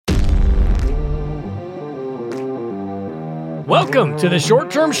Welcome to the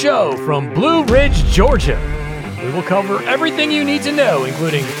short-term show from Blue Ridge, Georgia. We will cover everything you need to know,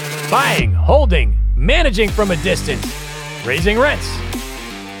 including buying, holding, managing from a distance, raising rents,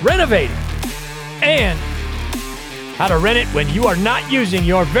 renovating, and how to rent it when you are not using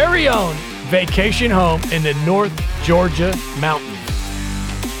your very own vacation home in the North Georgia mountains.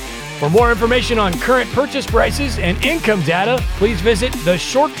 For more information on current purchase prices and income data, please visit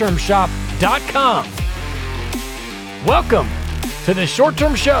theshorttermshop.com. Welcome to the Short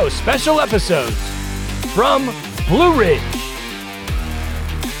Term Show special episodes from Blue Ridge.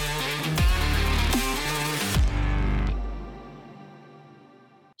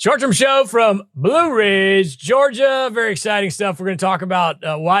 Short Term Show from Blue Ridge, Georgia. Very exciting stuff. We're going to talk about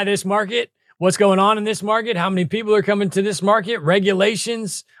why this market, what's going on in this market, how many people are coming to this market,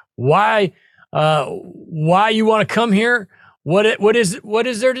 regulations, why you want to come here, what is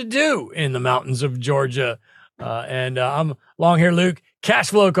there to do in the mountains of Georgia. I'm long hair Luke,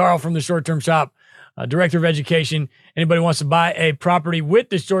 cash flow Carl from the Short Term Shop, Director of Education. Anybody wants to buy a property with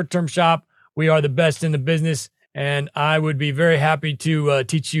the Short Term Shop, we are the best in the business, and I would be very happy to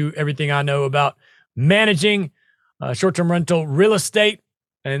teach you everything I know about managing short-term rental real estate,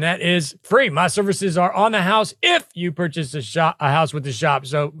 and that is free. My services are on the house if you purchase a house with the shop.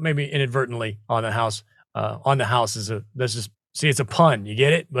 So maybe inadvertently on the house. On the house is it's a pun. You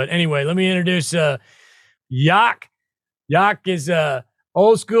get it? But anyway, let me introduce Yak. Yak is a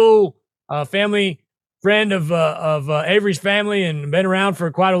old school family friend of Avery's family and been around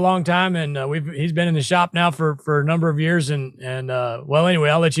for quite a long time. And he's been in the shop now for a number of years. And anyway,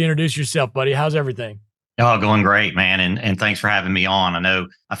 I'll let you introduce yourself, buddy. How's everything? Oh, going great, man. And thanks for having me on.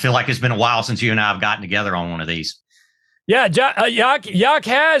 I feel like it's been a while since you and I have gotten together on one of these. Yeah, Yak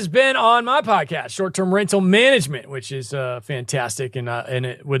has been on my podcast, Short Term Rental Management, which is fantastic, and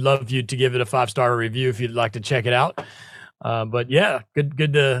it would love you to give it a 5-star review if you'd like to check it out. But yeah,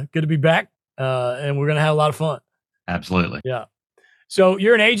 good to be back, and we're gonna have a lot of fun. Absolutely. Yeah. So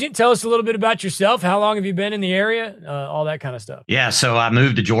you're an agent. Tell us a little bit about yourself. How long have you been in the area? All that kind of stuff. Yeah. So I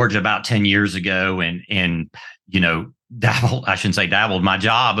moved to Georgia about 10 years ago, and dabbled. I shouldn't say dabbled. My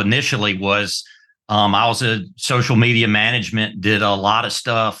job initially was. I was a social media management, did a lot of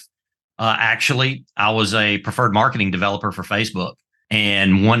stuff. Actually, I was a preferred marketing developer for Facebook.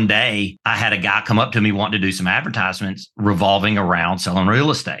 And one day I had a guy come up to me wanting to do some advertisements revolving around selling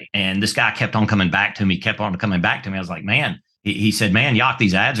real estate. And this guy kept on coming back to me. I was like, man, he said, man, Yak,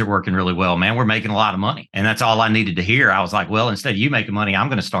 these ads are working really well, man. We're making a lot of money. And that's all I needed to hear. I was like, well, instead of you making money, I'm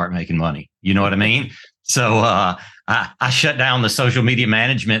going to start making money. You know what I mean? So I shut down the social media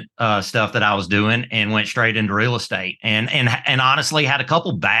management stuff that I was doing and went straight into real estate. And honestly, had a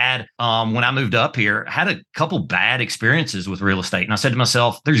couple bad when I moved up here. Had a couple bad experiences with real estate, and I said to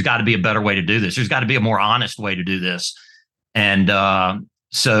myself, "There's got to be a better way to do this. There's got to be a more honest way to do this." And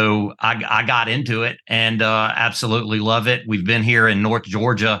so I got into it and absolutely love it. We've been here in North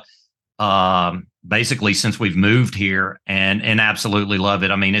Georgia basically since we've moved here, and absolutely love it.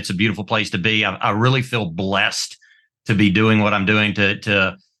 I mean, it's a beautiful place to be. I really feel blessed to be doing what I'm doing,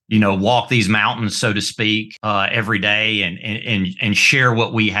 to walk these mountains, so to speak, every day and share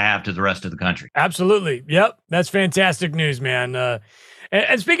what we have to the rest of the country. Absolutely. Yep. That's fantastic news, man.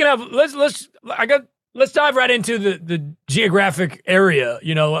 And speaking of, let's dive right into the geographic area.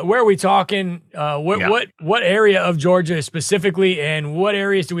 Where are we talking? What area of Georgia specifically, and what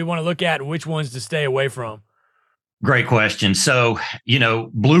areas do we want to look at, and which ones to stay away from? Great question. So,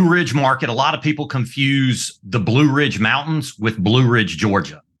 Blue Ridge market, a lot of people confuse the Blue Ridge Mountains with Blue Ridge,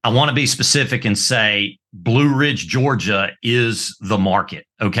 Georgia. I want to be specific and say Blue Ridge, Georgia is the market,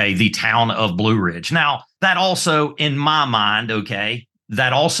 okay? The town of Blue Ridge. Now, that also, in my mind, okay,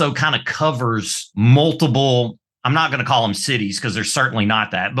 that also kind of covers multiple, I'm not going to call them cities because they're certainly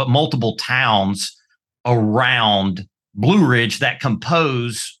not that, but multiple towns around Blue Ridge that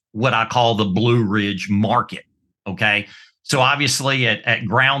compose what I call the Blue Ridge market. Okay. So obviously at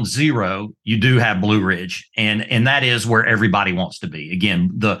ground zero, you do have Blue Ridge, and that is where everybody wants to be.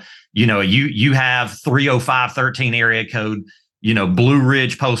 Again, you have 30513 area code, Blue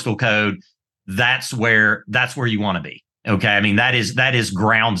Ridge postal code. That's where you want to be. Okay. I mean, that is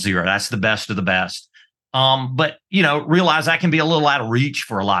ground zero. That's the best of the best. But realize that can be a little out of reach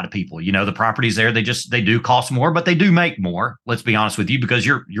for a lot of people. The properties there, they do cost more, but they do make more. Let's be honest with you, because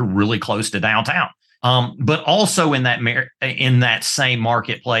you're really close to downtown. But also in that same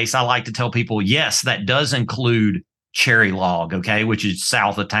marketplace, I like to tell people, yes, that does include Cherry Log, okay, which is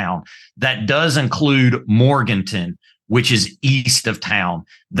south of town. That does include Morganton, which is east of town.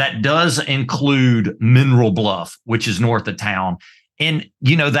 That does include Mineral Bluff, which is north of town. And,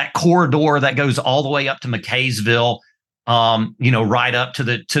 that corridor that goes all the way up to McKaysville, right up to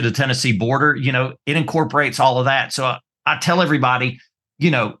the Tennessee border. It incorporates all of that. So I tell everybody,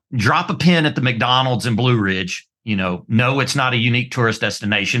 drop a pin at the McDonald's in Blue Ridge. No, it's not a unique tourist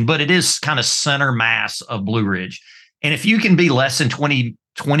destination, but it is kind of center mass of Blue Ridge. And if you can be less than 20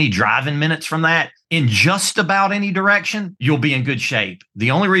 driving minutes from that in just about any direction, you'll be in good shape.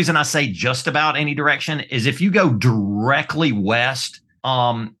 The only reason I say just about any direction is if you go directly west,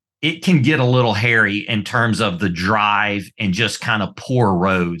 it can get a little hairy in terms of the drive and just kind of poor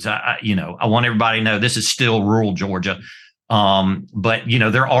roads. I want everybody to know this is still rural Georgia. But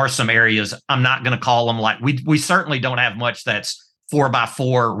there are some areas, I'm not going to call them like we certainly don't have much that's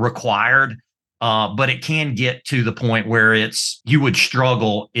 4x4 required. But it can get to the point where you would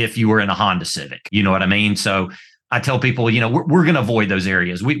struggle if you were in a Honda Civic. You know what I mean? So I tell people, we're going to avoid those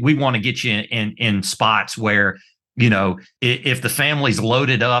areas. We want to get you in spots where, if the family's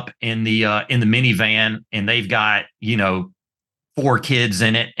loaded up in the minivan and they've got, 4 kids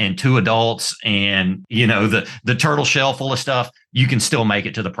in it and 2 adults and, the turtle shell full of stuff, you can still make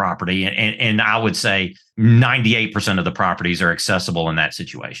it to the property. And I would say 98% of the properties are accessible in that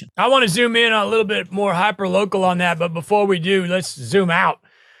situation. I want to zoom in a little bit more hyper local on that. But before we do, let's zoom out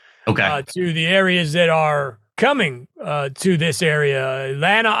to the areas that are coming to this area.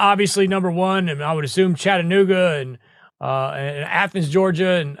 Atlanta, obviously, number one, and I would assume Chattanooga and Athens,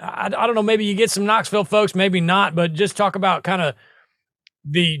 Georgia. And I don't know, maybe you get some Knoxville folks, maybe not, but just talk about kind of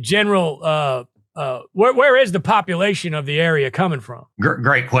the general where is the population of the area coming from?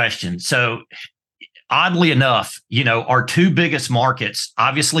 Great question. So oddly enough, our 2 biggest markets,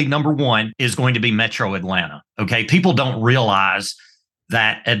 obviously number one is going to be Metro Atlanta. Okay. People don't realize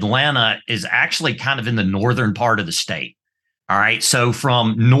that Atlanta is actually kind of in the northern part of the state. All right. So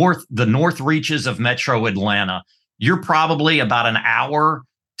from the north reaches of Metro Atlanta, you're probably about an hour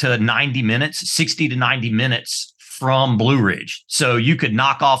to 90 minutes, 60 to 90 minutes from Blue Ridge. So you could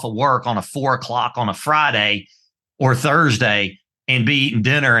knock off of work on a 4 o'clock on a Friday or Thursday and be eating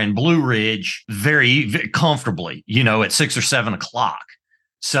dinner in Blue Ridge very, very comfortably, at 6 or 7 o'clock.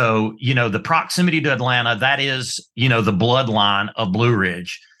 So, the proximity to Atlanta, that is, the bloodline of Blue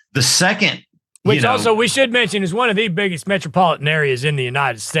Ridge. The second, which also we should mention is one of the biggest metropolitan areas in the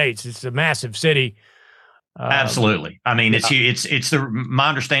United States. It's a massive city. Absolutely. I mean, my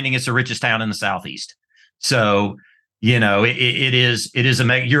understanding it's the richest town in the Southeast. So, it is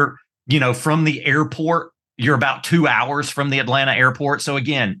you're, from the airport, you're about 2 hours from the Atlanta airport. So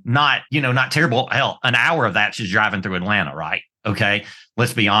again, not terrible. Hell, an hour of that's just driving through Atlanta, right? Okay.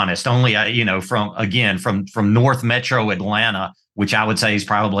 Let's be honest. Only, from North Metro Atlanta, which I would say is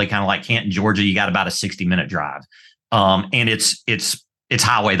probably kind of like Canton, Georgia, you got about a 60-minute drive. And it's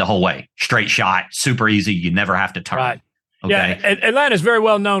highway the whole way, straight shot, super easy. You never have to turn. Right. Okay. Yeah, Atlanta is very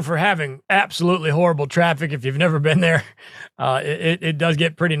well known for having absolutely horrible traffic. If you've never been there, it does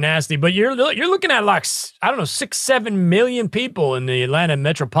get pretty nasty. But you're looking at 6-7 million people in the Atlanta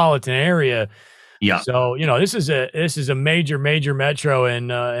metropolitan area. Yeah. So this is a major metro,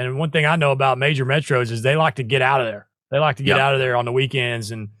 and one thing I know about major metros is they like to get out of there. They like to get out of there on the weekends,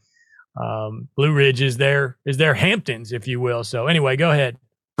 and Blue Ridge is their Hamptons, if you will. So anyway, go ahead.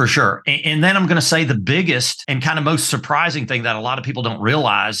 For sure. And then I'm going to say the biggest and kind of most surprising thing that a lot of people don't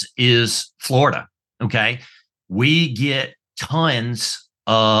realize is Florida. Okay. We get tons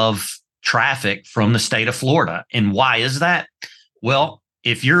of traffic from the state of Florida. And why is that? Well,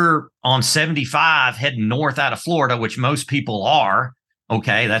 if you're on 75 heading north out of Florida, which most people are,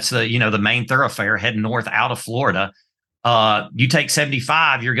 okay, that's the main thoroughfare heading north out of Florida. You take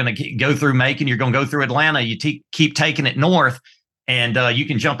 75, you're going to go through Macon, you're going to go through Atlanta, you keep taking it north. And you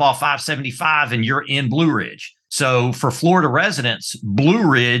can jump off 575 and you're in Blue Ridge. So for Florida residents, Blue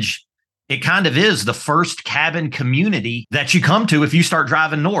Ridge, it kind of is the first cabin community that you come to if you start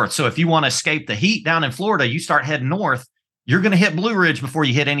driving north. So if you want to escape the heat down in Florida, you start heading north, you're going to hit Blue Ridge before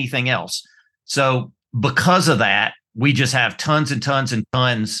you hit anything else. So because of that, we just have tons and tons and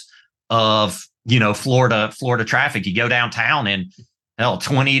tons of, Florida traffic. You go downtown and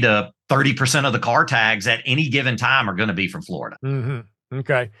 20 to 30% of the car tags at any given time are going to be from Florida. Mm-hmm.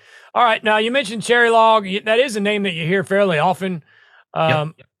 Okay. All right. Now you mentioned Cherry Log. That is a name that you hear fairly often. Yep.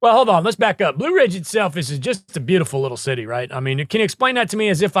 Well, hold on. Let's back up. Blue Ridge itself is just a beautiful little city, right? I mean, can you explain that to me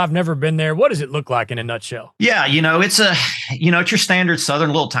as if I've never been there? What does it look like in a nutshell? Yeah, it's it's your standard southern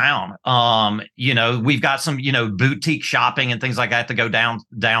little town. We've got some, boutique shopping and things like that to go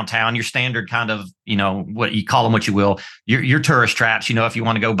downtown. Your standard kind of, what you call them, what you will, your tourist traps. If you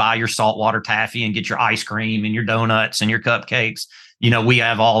want to go buy your saltwater taffy and get your ice cream and your donuts and your cupcakes, we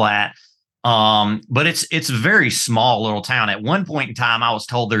have all that. But it's a very small little town. At one point in time, I was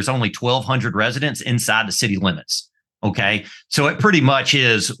told there's only 1,200 residents inside the city limits. Okay. So it pretty much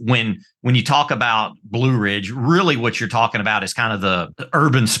is when you talk about Blue Ridge, really what you're talking about is kind of the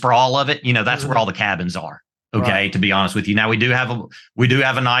urban sprawl of it. That's where all the cabins are. Okay. Right. To be honest with you. Now we do have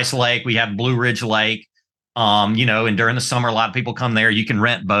a nice lake. We have Blue Ridge Lake. And during the summer, a lot of people come there. You can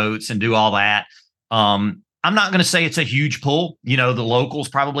rent boats and do all that. I'm not going to say it's a huge pull. The locals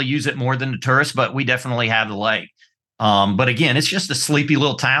probably use it more than the tourists, but we definitely have the lake. But again, it's just a sleepy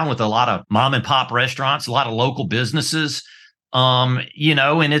little town with a lot of mom and pop restaurants, a lot of local businesses, and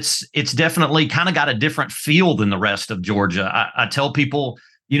it's definitely kind of got a different feel than the rest of Georgia. I tell people,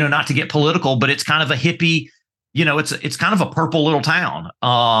 not to get political, but it's kind of a hippie, it's kind of a purple little town.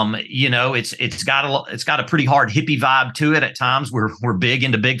 It's got a pretty hard hippie vibe to it at times. We're big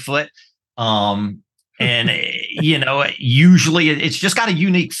into Bigfoot. And, usually it's just got a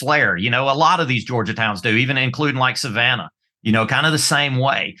unique flair. A lot of these Georgia towns do, even including like Savannah, kind of the same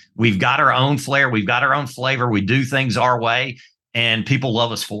way. We've got our own flair. We've got our own flavor. We do things our way and people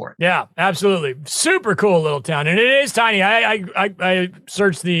love us for it. Yeah, absolutely. Super cool little town. And it is tiny. I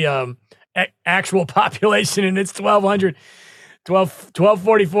searched the actual population and it's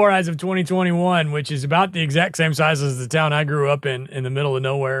 1244 as of 2021, which is about the exact same size as the town I grew up in the middle of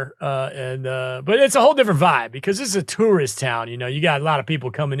nowhere. But it's a whole different vibe because this is a tourist town. You got a lot of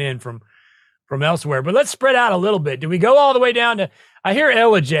people coming in from elsewhere, but let's spread out a little bit. Do we go all the way down to, I hear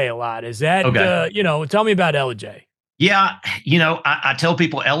Ellijay a lot. Is that, okay. Tell me about Ellijay. Yeah. I tell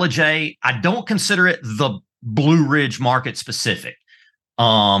people Ellijay, I don't consider it the Blue Ridge market specific.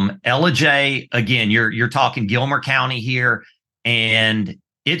 Ellijay, again, you're talking Gilmer County here. And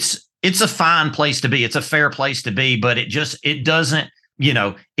it's a fine place to be. It's a fair place to be, but it doesn't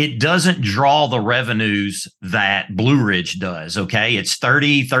draw the revenues that Blue Ridge does. Okay. It's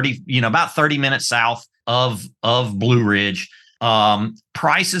 30, about 30 minutes south of Blue Ridge.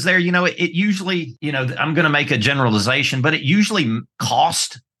 Prices there, it usually, I'm going to make a generalization, but it usually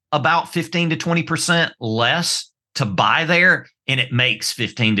costs about 15 to 20% less to buy there. And it makes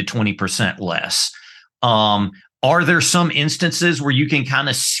 15 to 20% less. Are there some instances where you can kind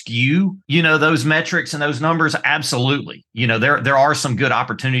of skew, those metrics and those numbers? Absolutely. There are some good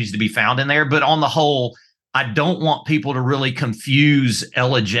opportunities to be found in there, but on the whole, I don't want people to really confuse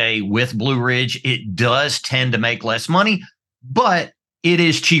Ellijay with Blue Ridge. It does tend to make less money, but it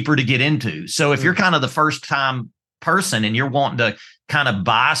is cheaper to get into. So if you're kind of the first time person and you're wanting to kind of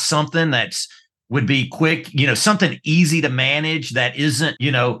buy something would be quick, something easy to manage that isn't, a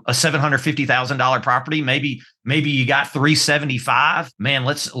 $750,000 property. Maybe you got $375. Man,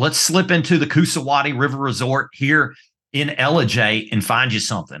 let's slip into the Coosawhattie River Resort here in Ellijay and find you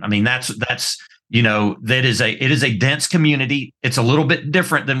something. I mean, it is a dense community. It's a little bit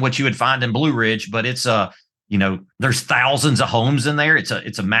different than what you would find in Blue Ridge, but it's there's thousands of homes in there. It's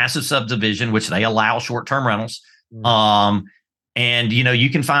a massive subdivision, which they allow short-term rentals. And, you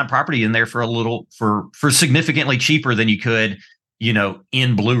can find property in there for significantly cheaper than you could,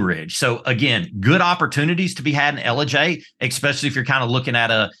 in Blue Ridge. So again, good opportunities to be had in Ellijay, especially if you're kind of looking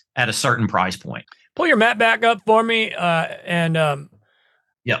at a certain price point. Pull your map back up for me. And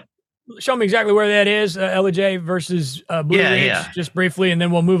show me exactly where that is, Ellijay versus Blue Ridge, just briefly. And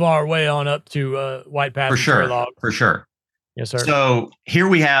then we'll move our way on up to White Pass. For sure. Yes, sir. So here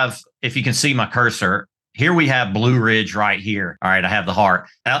we have, if you can see my cursor, here we have Blue Ridge right here. All right, I have the heart.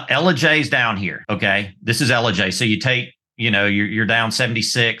 Ellijay's down here. Okay, this is Ellijay. So you take, you're down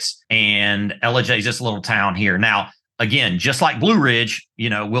 76, and Ellijay's this little town here. Now, again, just like Blue Ridge,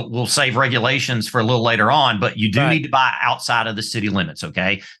 we'll save regulations for a little later on, but you do need to buy outside of the city limits.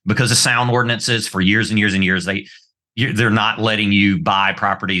 Okay, because of sound ordinances for years and years and years, they're not letting you buy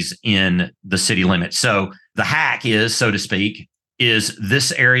properties in the city limits. So the hack is, so to speak, is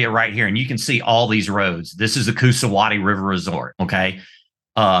this area right here. And you can see all these roads. This is the Coosawhattie River Resort. Okay.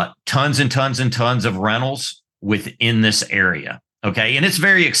 Tons and tons and tons of rentals within this area. Okay. And it's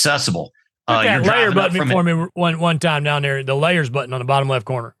very accessible. That layer button for me one time down there, the layers button on the bottom left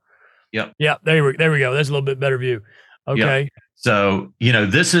corner. Yep. Yeah. There we go. That's a little bit better view. Okay. Yep. So,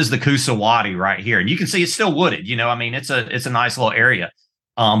 this is the Coosawhattie right here. And you can see it's still wooded. It's a nice little area.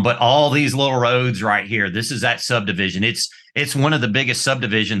 But all these little roads right here, this is that subdivision. It's one of the biggest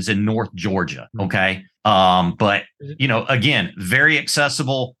subdivisions in North Georgia. Okay. But again, very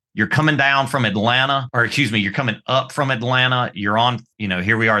accessible. You're coming down from Atlanta, you're coming up from Atlanta. You're on,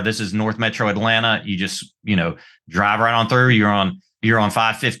 here we are. This is North Metro Atlanta. You just, drive right on through. You're on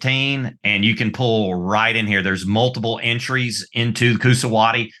 515 and you can pull right in here. There's multiple entries into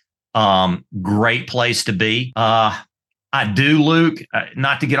Coosawhattie. Great place to be. I do, Luke,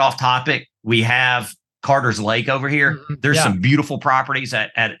 not to get off topic. We have Carter's Lake over here. There's some beautiful properties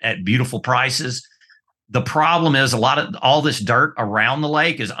at beautiful prices. The problem is a lot of all this dirt around the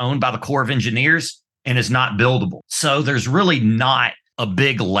lake is owned by the Corps of Engineers and is not buildable. So there's really not a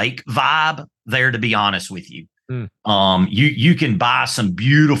big lake vibe there, to be honest with you. You can buy some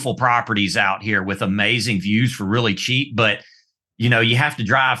beautiful properties out here with amazing views for really cheap, but you have to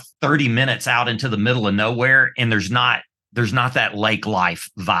drive 30 minutes out into the middle of nowhere, and there's not that lake life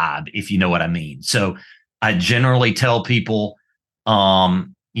vibe, if you know what I mean. So I generally tell people,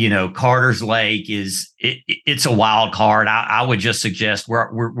 Carter's Lake it's a wild card. I would just suggest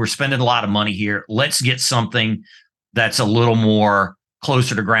we're spending a lot of money here. Let's get something that's a little more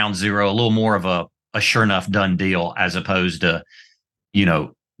closer to ground zero, a little more of a sure enough done deal, as opposed to,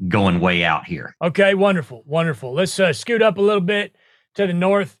 going way out here. Okay. Wonderful. Wonderful. Let's scoot up a little bit to the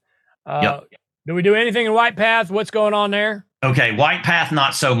north. Yep. Do we do anything in White Path? What's going on there? Okay. White Path,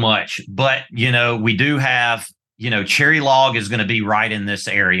 not so much, but we do have, Cherry Log is going to be right in this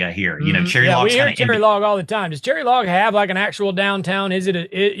area here. Cherry Log. We hear Cherry Log all the time. Does Cherry Log have like an actual downtown? Is it,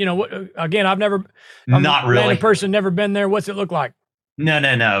 again, I'm not really a person, never been there. What's it look like?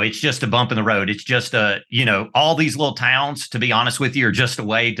 No. It's just a bump in the road. It's just all these little towns, to be honest with you, are just a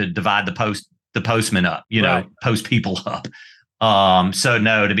way to divide the postmen up, right. Post people up. So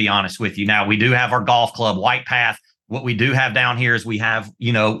no, to be honest with you. Now we do have our golf club, White Path. What we do have down here is we have,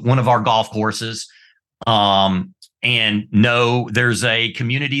 one of our golf courses. And no, there's a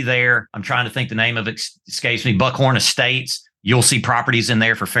community there. I'm trying to think the name of it escapes me. Buckhorn Estates. You'll see properties in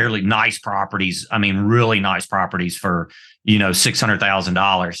there for fairly nice properties. I mean, really nice properties for,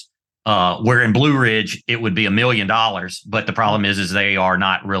 $600,000. Where in Blue Ridge, it would be $1 million. But the problem is they are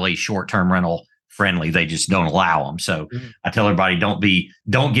not really short-term rental friendly. They just don't allow them. So I tell everybody,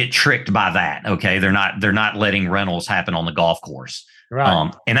 don't get tricked by that. Okay. They're not letting rentals happen on the golf course.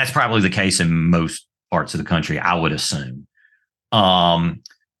 Right. And that's probably the case in most parts of the country, I would assume.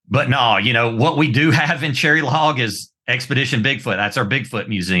 But no, what we do have in Cherry Log is Expedition Bigfoot. That's our Bigfoot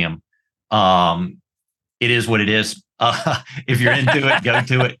museum. It is what it is. If you're into it, go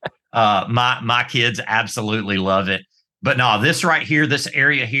to it. My kids absolutely love it. But no, this right here, this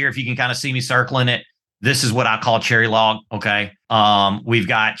area here, if you can kind of see me circling it, this is what I call Cherry Log. Okay. We've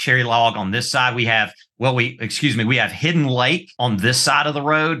got Cherry Log on this side. We have Hidden Lake on this side of the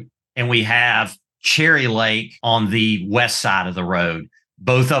road, and we have Cherry Lake on the west side of the road.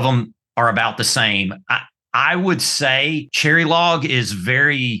 Both of them are about the same. I would say Cherry Log is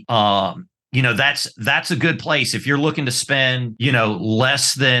very, that's a good place if you're looking to spend,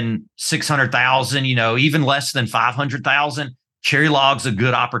 less than 600,000, even less than 500,000. Cherry Log's a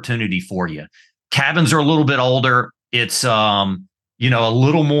good opportunity for you. Cabins are a little bit older. It's, a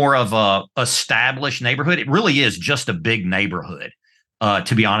little more of a established neighborhood. It really is just a big neighborhood,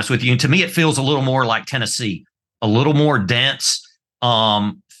 to be honest with you. And to me, it feels a little more like Tennessee, a little more dense,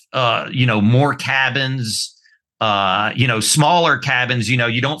 more cabins, smaller cabins.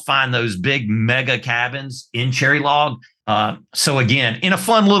 You don't find those big mega cabins in Cherry Log. So again, in a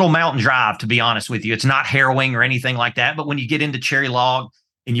fun little mountain drive, to be honest with you, it's not harrowing or anything like that. But when you get into Cherry Log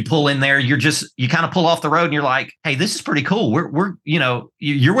and you pull in there, you kind of pull off the road and you're like, hey, this is pretty cool.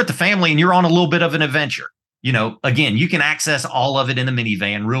 You're with the family and you're on a little bit of an adventure. Again, you can access all of it in the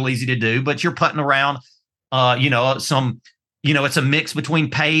minivan, real easy to do, but you're putting around, it's a mix between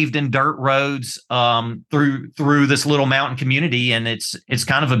paved and dirt roads through this little mountain community, and it's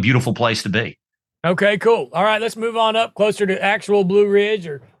kind of a beautiful place to be. Okay, cool. All right, let's move on up closer to actual Blue Ridge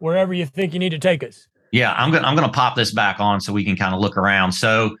or wherever you think you need to take us. Yeah, I'm gonna pop this back on so we can kind of look around.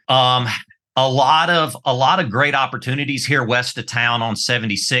 So a lot of great opportunities here west of town on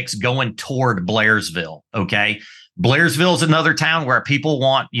 76 going toward Blairsville. Okay, Blairsville is another town where people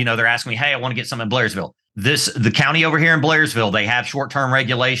want, they're asking me, hey, I want to get something in Blairsville. The county over here in Blairsville, they have short-term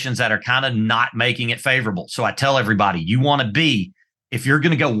regulations that are kind of not making it favorable. So I tell everybody, if you're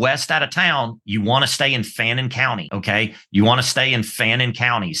going to go west out of town, you want to stay in Fannin County. Okay. You want to stay in Fannin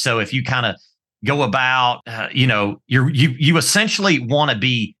County. So if you kind of go about, you essentially want to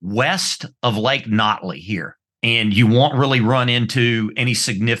be west of Lake Notley here. And you won't really run into any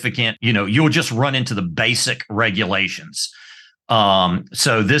significant, you'll just run into the basic regulations.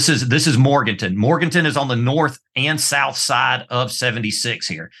 So this is Morganton. Morganton is on the north and south side of 76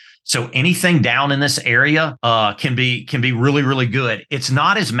 here. So anything down in this area can be really, really good. It's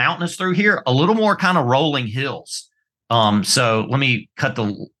not as mountainous through here, a little more kind of rolling hills. So let me cut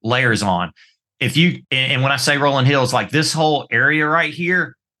the layers on. And when I say rolling hills, like this whole area right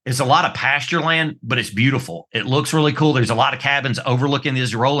here is a lot of pasture land, but it's beautiful. It looks really cool. There's a lot of cabins overlooking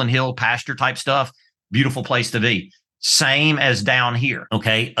this rolling hill pasture type stuff. Beautiful place to be. Same as down here.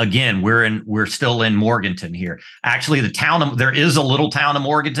 Okay. Again, we're still in Morganton here. Actually, there is a little town of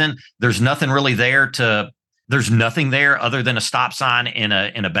Morganton. There's nothing there other than a stop sign in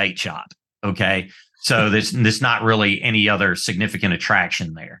a bait shop. Okay. So there's not really any other significant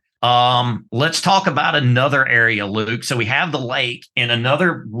attraction there. Let's talk about another area, Luke. So we have the lake, and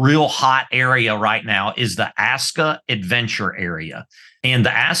another real hot area right now is the Aska Adventure area. And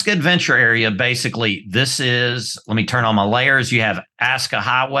the Aska Adventure area, basically, let me turn on my layers. You have Aska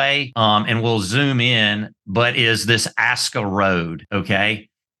Highway, and we'll zoom in, but is this Aska Road, okay?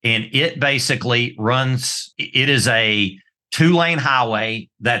 And it basically it is a 2-lane highway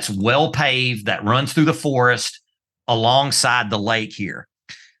that's well paved, that runs through the forest alongside the lake here.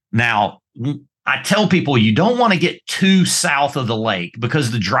 Now, I tell people you don't want to get too south of the lake because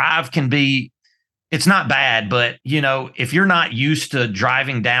the drive it's not bad, but if you're not used to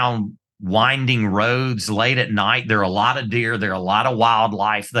driving down winding roads late at night, there are a lot of deer, there are a lot of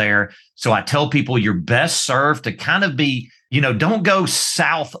wildlife there. So I tell people you're best served to kind of don't go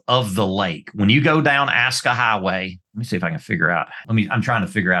south of the lake. When you go down Aska Highway, let me see if I can figure out. I'm trying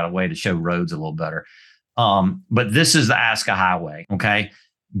to figure out a way to show roads a little better. But this is the Aska Highway. Okay.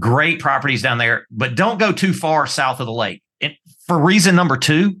 Great properties down there, but don't go too far south of the lake. And for reason number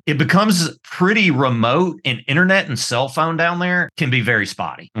 2, it becomes pretty remote, and internet and cell phone down there can be very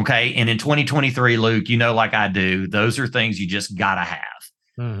spotty. Okay. And in 2023, Luke, like I do, those are things you just got to have.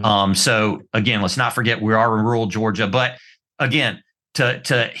 Mm-hmm. So again, let's not forget we are in rural Georgia, but again,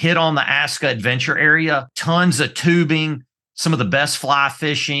 to hit on the Aska Adventure area, tons of tubing, some of the best fly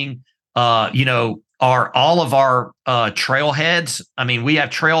fishing, are all of our trailheads. I mean, we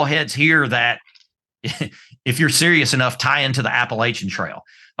have trailheads here that, if you're serious enough, tie into the Appalachian Trail.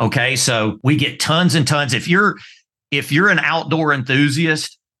 Okay, so we get tons and tons. If you're an outdoor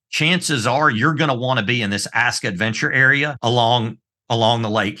enthusiast, chances are you're going to want to be in this Aska Adventure area along the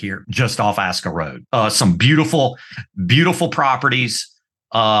lake here, just off Aska Road. Some beautiful, beautiful properties.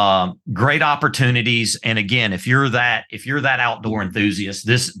 Great opportunities. And again, if you're that outdoor enthusiast,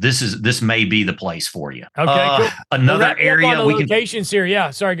 this may be the place for you. Okay, cool. Another area we locations here. Yeah.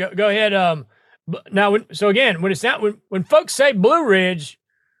 Sorry. Go ahead. Now, when folks say Blue Ridge,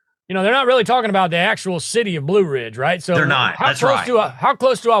 they're not really talking about the actual city of Blue Ridge, right? So they're not. That's right. How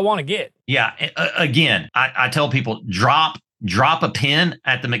close do I want to get? Yeah. Again, I tell people drop a pin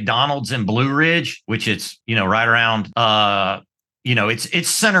at the McDonald's in Blue Ridge, which it's, right around, it's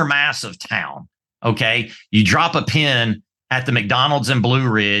center mass of town. Okay. You drop a pin at the McDonald's in Blue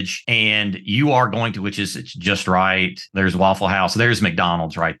Ridge, and you are going to, it's just right. There's Waffle House. There's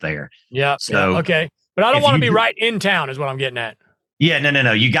McDonald's right there. Yeah. So, okay. But I don't want to be right in town is what I'm getting at. Yeah,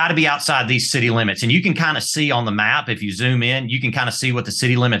 no. You got to be outside these city limits. And you can kind of see on the map, if you zoom in, you can kind of see what the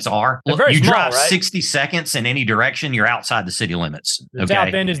city limits are. They're very small, drive right? 60 seconds in any direction, you're outside the city limits. The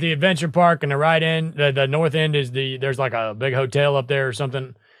south end is the adventure park, and the right end, the north end is there's like a big hotel up there or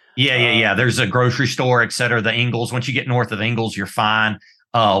something. Yeah. There's a grocery store, et cetera. The Ingalls. Once you get north of Ingalls, you're fine.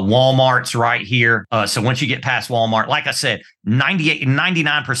 Walmart's right here. So once you get past Walmart, like I said,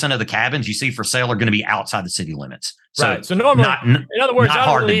 99% of the cabins you see for sale are going to be outside the city limits. So, right. So normally, in other words, not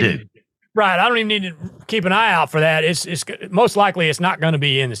hard to do. Right. I don't even need to keep an eye out for that. It's most likely it's not going to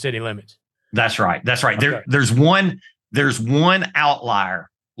be in the city limits. That's right. Okay. There's one outlier,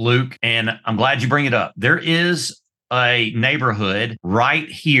 Luke, and I'm glad you bring it up. There is a neighborhood right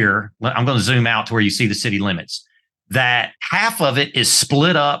here. I'm going to zoom out to where you see the city limits. That half of it is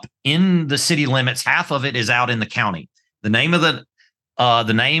split up in the city limits. Half of it is out in the county. The name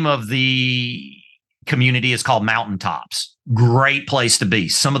of the community is called Mountaintops. Great place to be.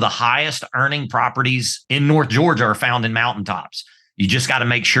 Some of the highest earning properties in North Georgia are found in Mountaintops. You just got to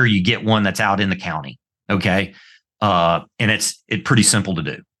make sure you get one that's out in the county. Okay. And it's pretty simple to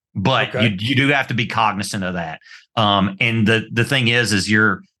do, but you do have to be cognizant of that. And the thing is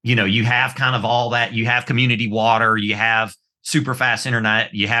you have kind of all that. You have community water, you have super fast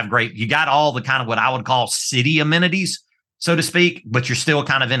internet, you got all the kind of what I would call city amenities, so to speak, but you're still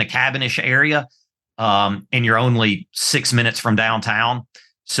kind of in a cabinish area. And you're only 6 minutes from downtown.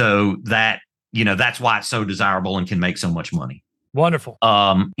 So that's why it's so desirable and can make so much money. Wonderful.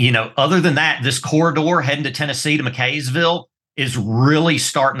 Other than that, this corridor heading to Tennessee to McKaysville is really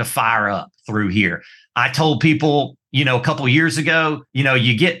starting to fire up through here. I told people, a couple of years ago,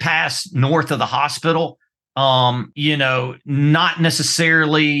 you get past north of the hospital, not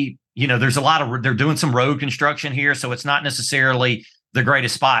necessarily, there's they're doing some road construction here. So it's not necessarily the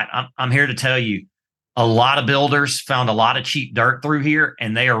greatest spot. I'm here to tell you, a lot of builders found a lot of cheap dirt through here,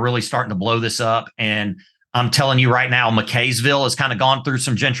 and they are really starting to blow this up. And I'm telling you right now, McKaysville has kind of gone through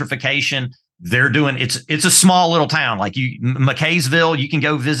some gentrification. they're doing it's a small little town. Like McKaysville, you can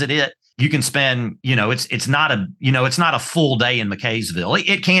go visit it. You can spend, it's not a full day in McKaysville.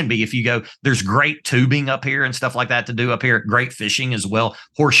 It can be if you go. There's great tubing up here and stuff like that to do up here. Great fishing as well.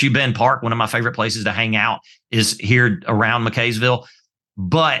 Horseshoe Bend Park, one of my favorite places to hang out, is here around McKaysville.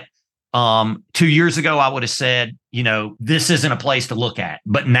 But 2 years ago, I would have said, this isn't a place to look at.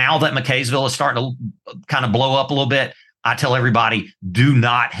 But now that McKaysville is starting to kind of blow up a little bit, I tell everybody, do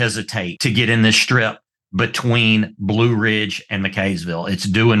not hesitate to get in this strip between Blue Ridge and McKaysville. It's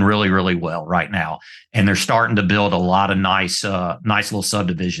doing really, really well right now. And they're starting to build a lot of nice little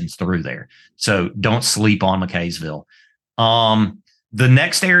subdivisions through there. So don't sleep on McKaysville. The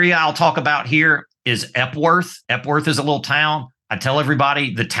next area I'll talk about here is Epworth. Epworth is a little town. I tell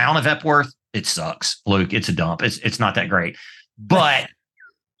everybody the town of Epworth, it sucks, Luke. It's a dump. It's not that great. But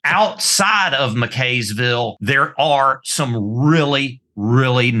outside of McKaysville, there are some really,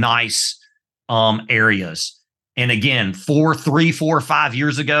 really nice areas. And again, 3, 4, 5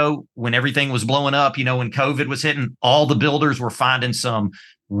 years ago, when everything was blowing up, when COVID was hitting, all the builders were finding some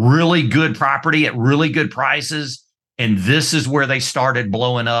really good property at really good prices. And this is where they started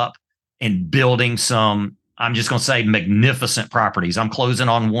blowing up and building some, I'm just going to say, magnificent properties. I'm closing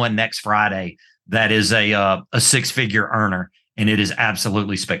on one next Friday that is a 6-figure earner. And it is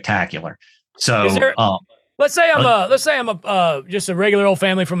absolutely spectacular. So, let's say I'm just a regular old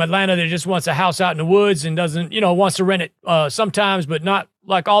family from Atlanta that just wants a house out in the woods and doesn't, wants to rent it sometimes, but not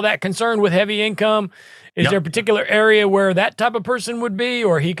like all that concerned with heavy income. Is there a particular area where that type of person would be,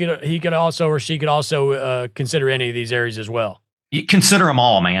 or he could also, or she could also consider any of these areas as well? You consider them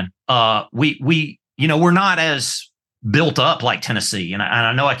all, man. We're not as built up like Tennessee, and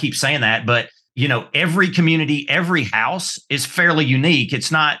I know I keep saying that, but every community, every house is fairly unique.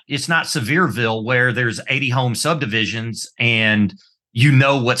 It's not Sevierville where there's 80 home subdivisions and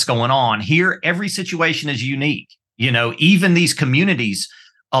what's going on. Here, every situation is unique. Even these communities,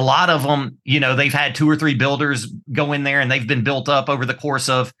 a lot of them, they've had 2 or 3 builders go in there and they've been built up over the course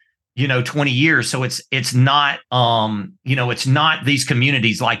of 20 years. So it's not it's not these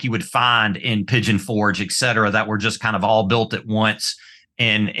communities like you would find in Pigeon Forge, et cetera, that were just kind of all built at once.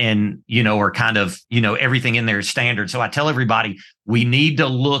 And are kind of, everything in there is standard. So I tell everybody, we need to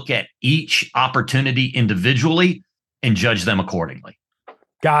look at each opportunity individually and judge them accordingly.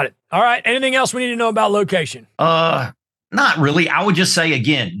 Got it. All right. Anything else we need to know about location? Not really. I would just say,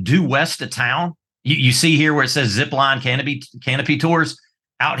 again, due west of town. You see here where it says zipline canopy tours.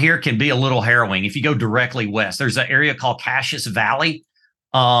 Out here can be a little harrowing. If you go directly west, there's an area called Cassius Valley.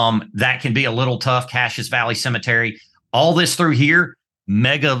 That can be a little tough. Cassius Valley Cemetery. All this through here.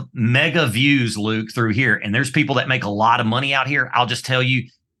 Mega views, Luke, through here. And there's people that make a lot of money out here. I'll just tell you,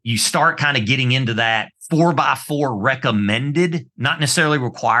 you start kind of getting into that 4x4 recommended, not necessarily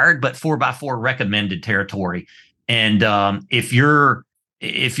required, but 4x4 recommended territory. And if you're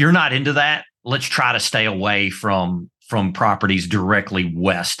not into that, let's try to stay away from properties directly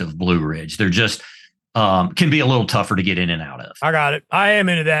west of Blue Ridge. They're just can be a little tougher to get in and out of. I got it. I am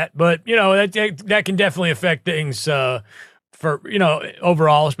into that, but that can definitely affect things for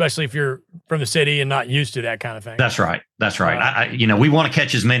overall, especially if you're from the city and not used to that kind of thing. That's right. We want to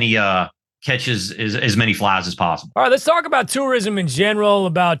catch as many as many flies as possible. All right, let's talk about tourism in general,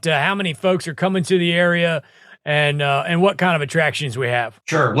 about how many folks are coming to the area and what kind of attractions we have.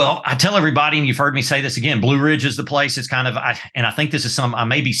 Sure. Well, I tell everybody, and you've heard me say this again, Blue Ridge is the place. It's kind of, and I think this is I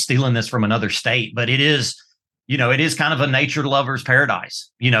may be stealing this from another state, but it is kind of a nature lover's paradise.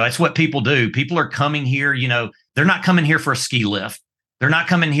 It's what people do. People are coming here, they're not coming here for a ski lift. They're not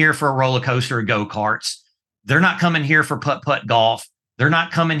coming here for a roller coaster or go-karts. They're not coming here for putt-putt golf. They're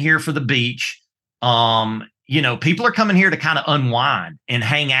not coming here for the beach. People are coming here to kind of unwind and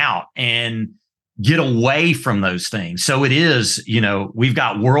hang out and get away from those things. So it is, we've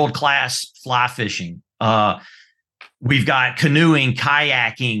got world-class fly fishing. We've got canoeing,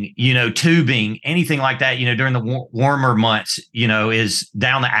 kayaking, tubing, anything like that, during the warmer months, is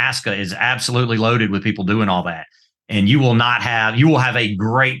down the Aska is absolutely loaded with people doing all that. And you will have a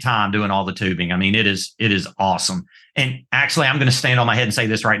great time doing all the tubing. I mean, it is awesome. And actually, I'm going to stand on my head and say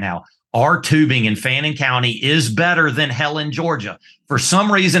this right now. Our tubing in Fannin County is better than Helen, Georgia. For some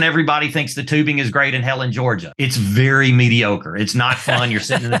reason, everybody thinks the tubing is great in Helen, Georgia. It's very mediocre. It's not fun. You're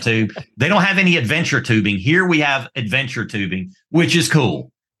sitting in the tube. They don't have any adventure tubing. Here we have adventure tubing, which is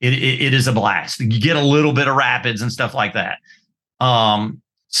cool. It is a blast. You get a little bit of rapids and stuff like that.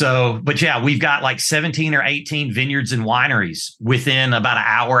 But yeah, we've got like 17 or 18 vineyards and wineries within about an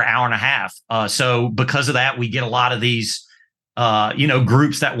hour and a half. So because of that, we get a lot of these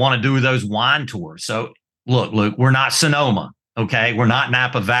groups that want to do those wine tours. So look, Luke, we're not Sonoma. Okay. We're not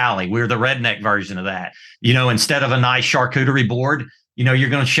Napa Valley. We're the redneck version of that. Instead of a nice charcuterie board, you're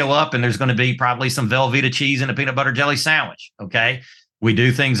going to show up and there's going to be probably some Velveeta cheese and a peanut butter jelly sandwich. Okay. We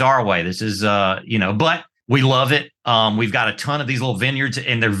do things our way. This is, but we love it. We've got a ton of these little vineyards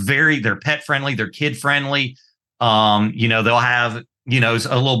and they're pet friendly. They're kid friendly. They'll have, a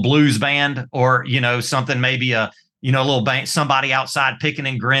little blues band or, something, maybe a little band, somebody outside picking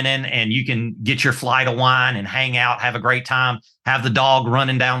and grinning, and you can get your flight of wine and hang out, have a great time, have the dog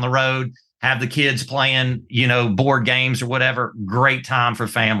running down the road, have the kids playing, board games or whatever. Great time for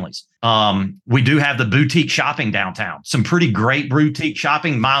families. We do have the boutique shopping downtown, some pretty great boutique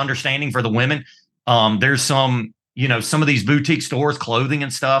shopping. My understanding for the women, there's some of these boutique stores, clothing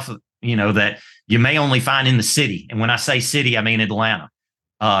and stuff, that you may only find in the city. And when I say city, I mean Atlanta.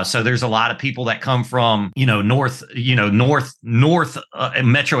 So there's a lot of people that come from, north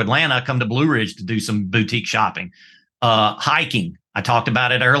Metro Atlanta, come to Blue Ridge to do some boutique shopping. Hiking. I talked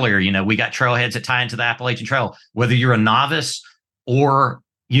about it earlier. We got trailheads that tie into the Appalachian Trail. Whether you're a novice or,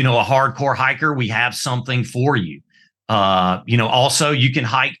 a hardcore hiker, we have something for you. Also you can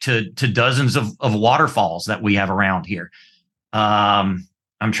hike to dozens of waterfalls that we have around here.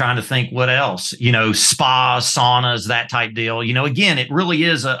 I'm trying to think what else, spas, saunas, that type deal. Again, it really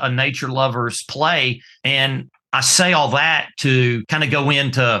is a nature lover's play. And I say all that to kind of go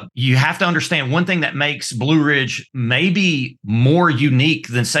into, you have to understand one thing that makes Blue Ridge maybe more unique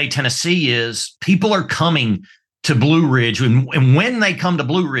than, say, Tennessee is people are coming to Blue Ridge. And when they come to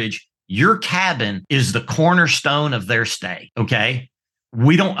Blue Ridge, your cabin is the cornerstone of their stay. Okay.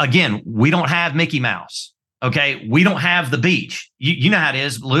 We don't have Mickey Mouse. Okay. We don't have the beach. You know how it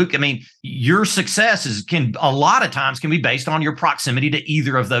is, Luke. I mean, your success can a lot of times can be based on your proximity to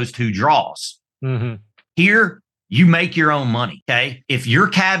either of those two draws. Mm-hmm. Here, you make your own money. Okay. If your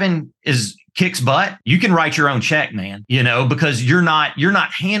cabin kicks butt, you can write your own check, man, because you're not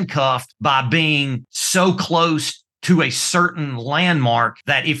handcuffed by being so close to a certain landmark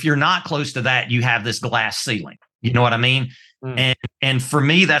that if you're not close to that, you have this glass ceiling. You know what I mean? And for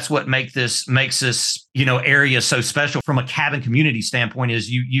me, that's what makes this, area so special from a cabin community standpoint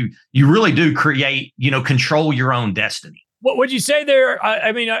is you really do create, control your own destiny. What would you say there?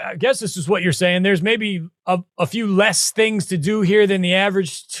 I mean, I guess this is what you're saying. There's maybe a few less things to do here than the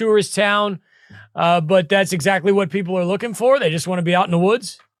average tourist town, but that's exactly what people are looking for. They just want to be out in the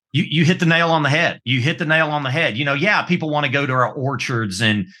woods. You hit the nail on the head. Yeah, people want to go to our orchards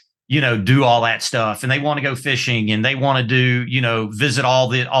and, do all that stuff, and they want to go fishing and they want to do, visit all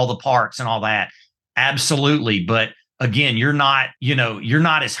the parks and all that. Absolutely. But again, you're not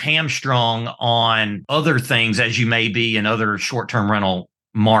as hamstrung on other things as you may be in other short-term rental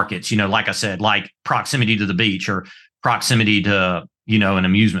markets, like I said, like proximity to the beach or proximity to, an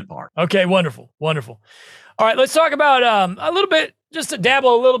amusement park. Okay. Wonderful. Wonderful. All right. Let's talk about a little bit, just to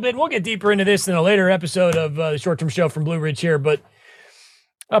dabble a little bit. And we'll get deeper into this in a later episode of the short-term show from Blue Ridge here, but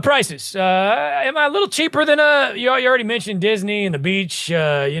prices. Am I a little cheaper than you already mentioned Disney and the beach?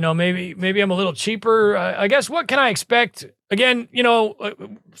 Maybe I'm a little cheaper. I guess what can I expect? Again,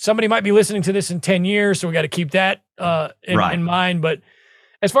 somebody might be listening to this in 10 years, so we got to keep that in mind. But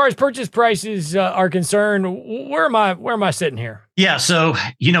as far as purchase prices are concerned, where am I sitting here? Yeah, so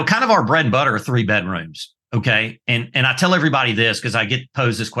kind of our bread and butter are 3 bedrooms. Okay, and I tell everybody this because I get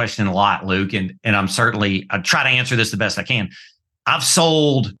posed this question a lot, Luke, and I try to answer this the best I can. I've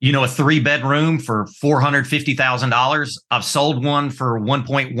sold, a 3-bedroom for $450,000. I've sold one for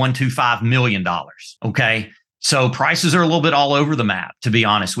 $1.125 million. Okay. So prices are a little bit all over the map, to be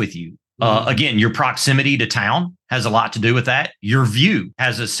honest with you. Again, your proximity to town has a lot to do with that. Your view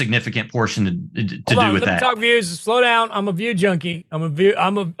has a significant portion to do with that. Talk views. Slow down. I'm a view junkie.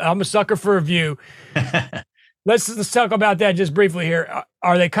 I'm a sucker for a view. Let's talk about that just briefly here.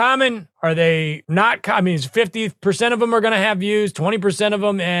 Are they common? Are they not? I mean, 50% of them are going to have views, 20% of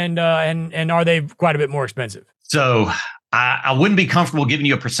them, and are they quite a bit more expensive? So I wouldn't be comfortable giving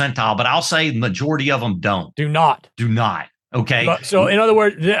you a percentile, but I'll say the majority of them don't. Do not. Okay. So in other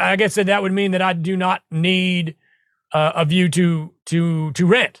words, I guess that would mean that I do not need a view to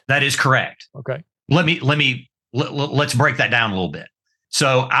rent. That is correct. Okay. Let's break that down a little bit.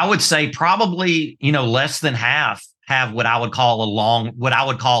 So I would say probably, less than half have what I would call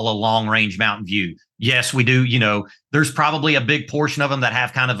a long range mountain view. Yes, we do. There's probably a big portion of them that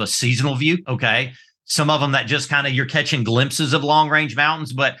have kind of a seasonal view. Okay. Some of them that just kind of, you're catching glimpses of long range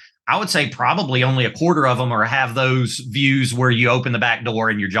mountains, but I would say probably only a quarter of them have those views where you open the back door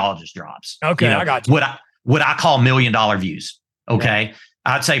and your jaw just drops. Okay. I got you. What I call $1 million views. Okay. Yeah.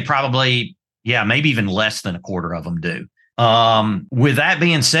 I'd say probably, maybe even less than a quarter of them do. With that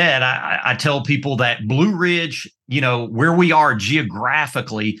being said, I tell people that Blue Ridge, where we are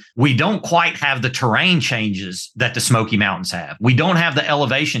geographically, we don't quite have the terrain changes that the Smoky Mountains have. We don't have the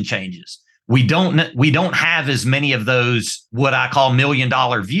elevation changes. We don't have as many of those, what I call $1 million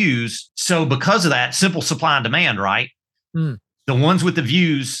views. So because of that, simple supply and demand, right? Mm. The ones with the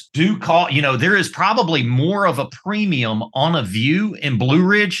views do call, there is probably more of a premium on a view in Blue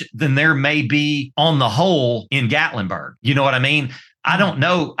Ridge than there may be on the whole in Gatlinburg. You know what I mean? I don't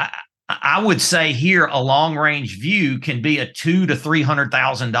know. I would say here a long range view can be a $200,000 to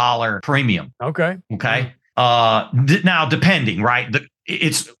 $300,000 premium. Okay. Now depending, right?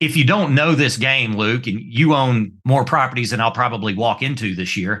 It's if you don't know this game, Luke, and you own more properties than I'll probably walk into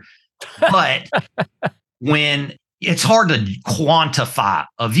this year, but when it's hard to quantify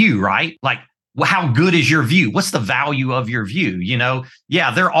a view, right? Like, how good is your view? What's the value of your view?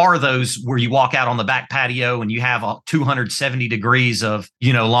 Yeah, there are those where you walk out on the back patio and you have a 270 degrees of,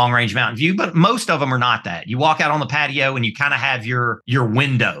 long range mountain view, but most of them are not that. You walk out on the patio and you kind of have your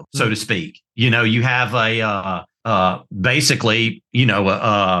window, so to speak. You have basically,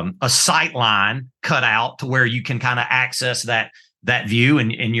 a sight line cut out to where you can kind of access that view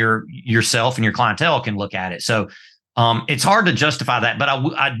and yourself and your clientele can look at it. So it's hard to justify that, but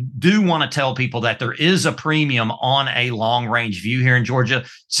I do want to tell people that there is a premium on a long range view here in Georgia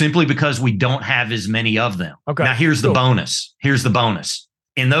simply because we don't have as many of them. Okay. Now here's the bonus.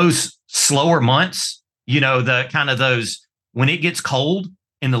 In those slower months, the kind of those when it gets cold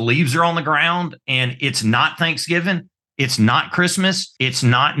and the leaves are on the ground and it's not Thanksgiving, it's not Christmas, it's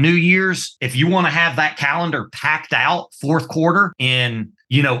not New Year's. If you want to have that calendar packed out fourth quarter in,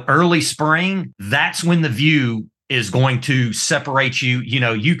 early spring, that's when the view is going to separate you.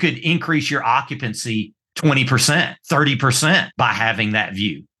 You could increase your occupancy 20%, 30% by having that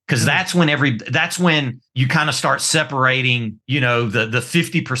view. Because that's when you kind of start separating, the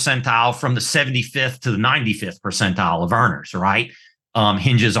 50 percentile from the 75th to the 95th percentile of earners, right?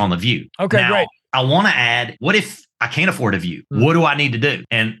 Hinges on the view. Okay, now, great. I want to add, what if I can't afford a view? Mm-hmm. What do I need to do?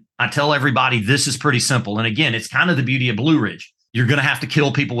 And I tell everybody this is pretty simple. And again, it's kind of the beauty of Blue Ridge. You're going to have to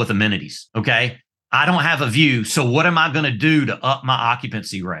kill people with amenities. Okay. I don't have a view. So what am I going to do to up my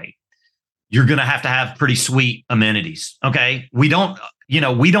occupancy rate? You're going to have pretty sweet amenities. Okay. We don't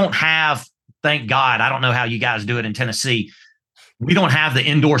have, thank God, I don't know how you guys do it in Tennessee. We don't have the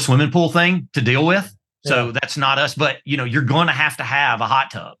indoor swimming pool thing to deal with. So that's not us, but you're going to have a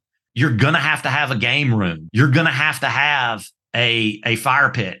hot tub. You're going to have a game room. You're going to have a fire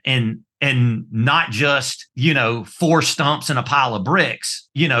pit and not just, 4 stumps and a pile of bricks.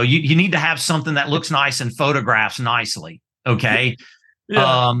 You need to have something that looks nice and photographs nicely. Okay.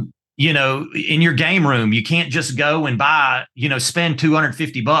 Yeah. In your game room, you can't just go and buy, spend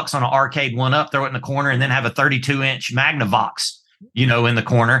 $250 on an arcade one up, throw it in the corner and then have a 32-inch Magnavox, in the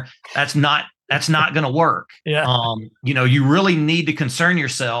corner. That's not going to work. Yeah. You really need to concern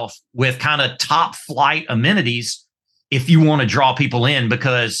yourself with kind of top flight amenities if you want to draw people in,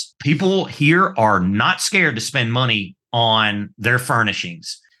 because people here are not scared to spend money on their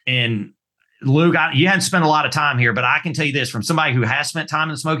furnishings. And Luke, you hadn't spent a lot of time here, but I can tell you this from somebody who has spent time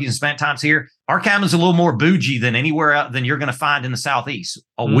in the Smokies and spent times here, our cabin's a little more bougie than anywhere else than you're going to find in the Southeast.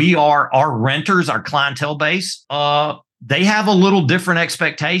 Our renters, our clientele base, they have a little different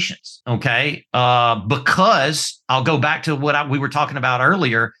expectations. Okay. Because I'll go back to what we were talking about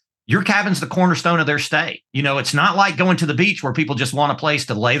earlier. Your cabin's the cornerstone of their stay. It's not like going to the beach where people just want a place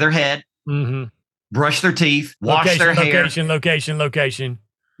to lay their head, brush their teeth, wash their hair. Location.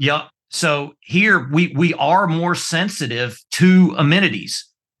 Yep. So here we are more sensitive to amenities.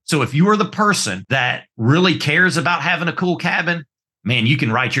 So if you are the person that really cares about having a cool cabin, man, you can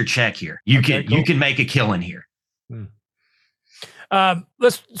write your check here. You can make a killing here.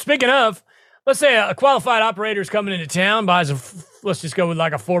 Let's say a qualified operator is coming into town, let's just go with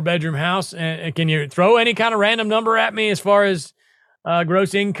like a 4-bedroom house. And can you throw any kind of random number at me as far as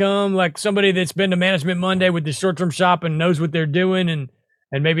gross income? Like somebody that's been to Management Monday with the short-term shop and knows what they're doing and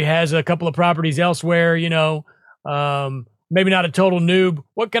maybe has a couple of properties elsewhere, maybe not a total noob.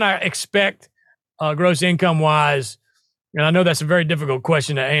 What can I expect gross income wise? And I know that's a very difficult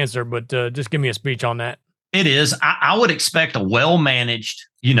question to answer, but just give me a speech on that. It is. I would expect a well-managed,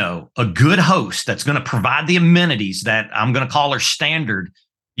 a good host that's going to provide the amenities that I'm going to call her standard,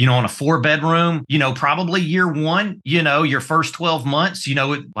 on a 4-bedroom, probably year one, your first 12 months,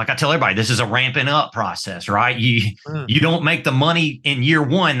 like I tell everybody, this is a ramping up process, right? You don't make the money in year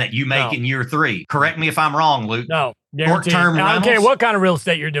one that you make in year 3. Correct me if I'm wrong, Luke. No. Short-term rentals. I don't care what kind of real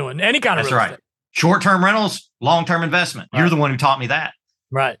estate you're doing. Any kind of real estate. Short-term rentals, long-term investment. You're the one who taught me that.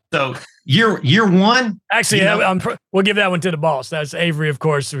 Right. So year one, Actually, we'll give that one to the boss. That's Avery, of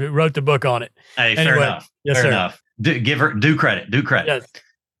course, who wrote the book on it. Hey, anyway, fair enough. Yes, fair sir. enough. Do credit. Yes.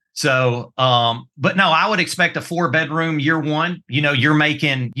 So, but no, I would expect a 4-bedroom year one. You're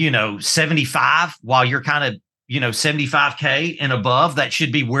making, 75 while you're kind of, 75K and above. That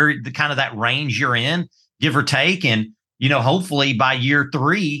should be where the kind of that range you're in, give or take. And, hopefully by year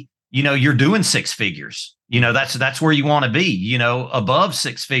 3, you're doing 6 figures. That's where you want to be, above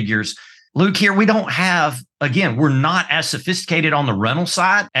 6 figures. Luke, here we don't have, again, we're not as sophisticated on the rental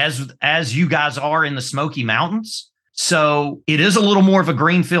side as you guys are in the Smoky Mountains. So it is a little more of a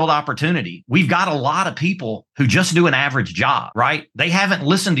greenfield opportunity. We've got a lot of people who just do an average job, right? They haven't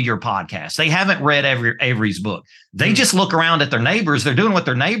listened to your podcast. They haven't read Avery's book. They just look around at their neighbors. They're doing what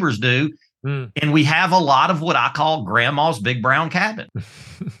their neighbors do. And we have a lot of what I call grandma's big brown cabin.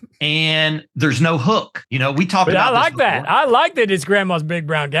 And there's no hook. We talked about I like this that. I like that it's grandma's big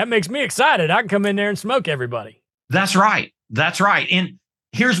brown cabin. That makes me excited. I can come in there and smoke everybody. That's right. And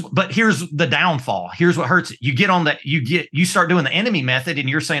here's the downfall. Here's what hurts it. You get on that, you start doing the enemy method and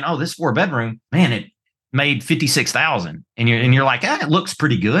you're saying, oh, this 4-bedroom, man, it made 56,000. And you're like, it looks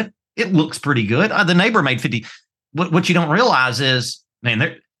pretty good. It looks pretty good. The neighbor made 50. What you don't realize is,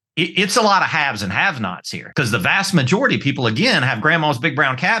 man, it's a lot of haves and have-nots here, because the vast majority of people, again, have grandma's big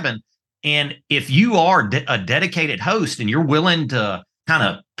brown cabin. And if you are a dedicated host and you're willing to kind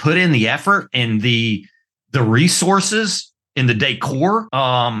of put in the effort and the resources in the decor,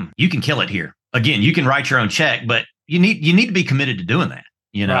 you can kill it here. Again, you can write your own check, but you need to be committed to doing that.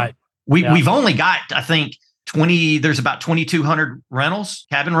 Right. We've only got, I think, there's about 2,200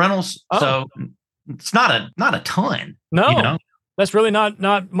 cabin rentals. Oh. So it's not a ton. No. That's really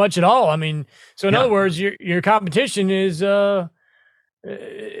not much at all. I mean, so in other words, your competition is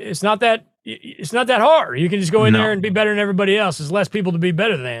it's not that hard. You can just go in there and be better than everybody else. There's less people to be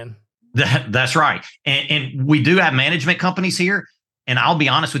better than. That's right. And we do have management companies here. And I'll be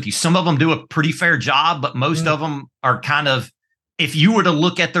honest with you, some of them do a pretty fair job, but most of them are kind of, if you were to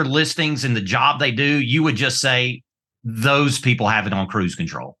look at their listings and the job they do, you would just say those people have it on cruise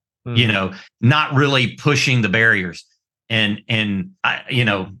control, not really pushing the barriers. And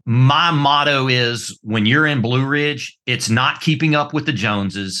my motto is, when you're in Blue Ridge, it's not keeping up with the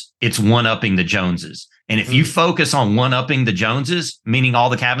Joneses, it's one-upping the Joneses. And if you focus on one-upping the Joneses, meaning all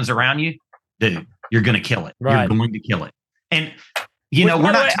the cabins around you, dude, you're going to kill it. Right. You're going to kill it. And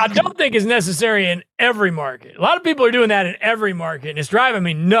I don't think it's necessary in every market. A lot of people are doing that in every market, and it's driving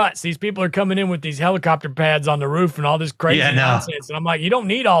me nuts. These people are coming in with these helicopter pads on the roof and all this crazy nonsense. And I'm like, you don't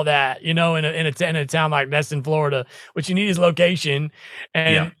need all that, in a town like Destin, Florida. What you need is location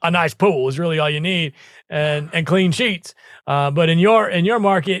and a nice pool is really all you need, and clean sheets. But in your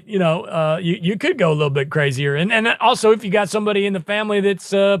market, you could go a little bit crazier. And also, if you got somebody in the family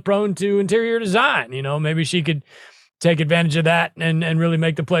that's prone to interior design, maybe she could take advantage of that and really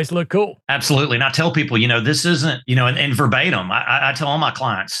make the place look cool. Absolutely. And I tell people, this isn't, and verbatim, I tell all my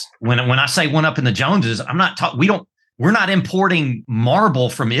clients, when I say one up in the Joneses, we're not importing marble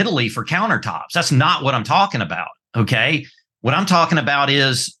from Italy for countertops. That's not what I'm talking about. Okay. What I'm talking about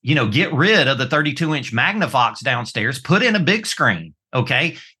is, get rid of the 32-inch Magnavox downstairs, put in a big screen.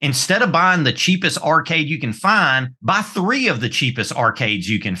 Okay. Instead of buying the cheapest arcade you can find, buy 3 of the cheapest arcades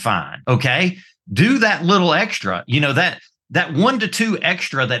you can find. Okay. Do that little extra, that 1 to 2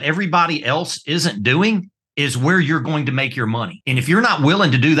 extra that everybody else isn't doing is where you're going to make your money. And if you're not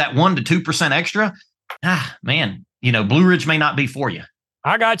willing to do that 1 to 2% extra, man, Blue Ridge may not be for you.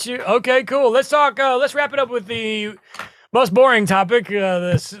 I got you. Okay, cool. Let's talk. Let's wrap it up with the most boring topic.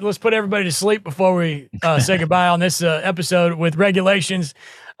 Let's put everybody to sleep before we say goodbye on this episode with regulations.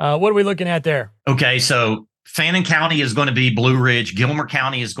 What are we looking at there? Okay, so Fannin County is going to be Blue Ridge. Gilmer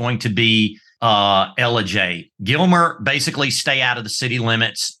County is going to be LJ. Gilmer, basically stay out of the city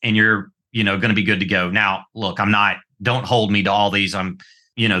limits and you're, going to be good to go. Now, look, don't hold me to all these.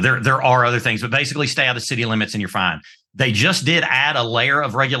 There are other things, but basically stay out of the city limits and you're fine. They just did add a layer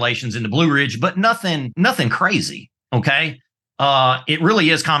of regulations into Blue Ridge, but nothing crazy. Okay. It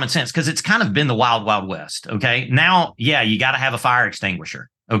really is common sense, because it's kind of been the wild, wild west. Okay. Now, you got to have a fire extinguisher.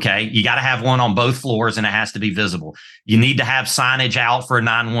 Okay. You got to have one on both floors and it has to be visible. You need to have signage out for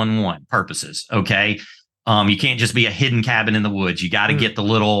 911 purposes. Okay. You can't just be a hidden cabin in the woods. You got to get the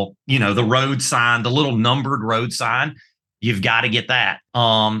little, the road sign, the little numbered road sign. You've got to get that.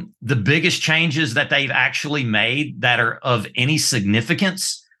 The biggest changes that they've actually made that are of any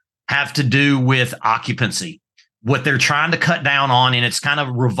significance have to do with occupancy. What they're trying to cut down on, and it's kind of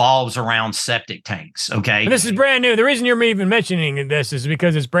revolves around septic tanks. Okay. And this is brand new. The reason you're even mentioning this is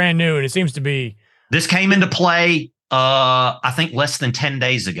because it's brand new and it seems to be. This came into play I think less than 10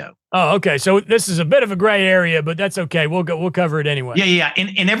 days ago. Oh, okay. So this is a bit of a gray area, but that's okay. We'll cover it anyway. Yeah.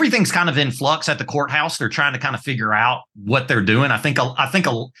 And everything's kind of in flux at the courthouse. They're trying to kind of figure out what they're doing. I think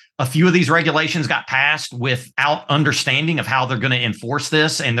a few of these regulations got passed without understanding of how they're going to enforce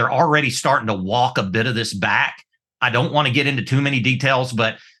this, and they're already starting to walk a bit of this back. I don't want to get into too many details,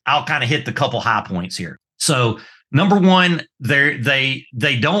 but I'll kind of hit the couple high points here. So number one, they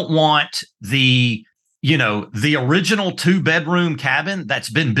don't want the original 2-bedroom cabin that's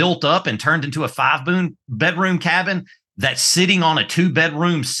been built up and turned into a 5-bedroom cabin that's sitting on a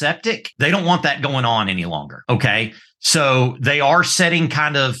 2-bedroom septic. They don't want that going on any longer. Okay. So they are setting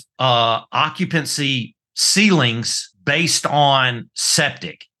kind of occupancy ceilings based on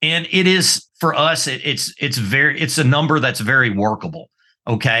septic. And it is, for us, it's a number that's very workable.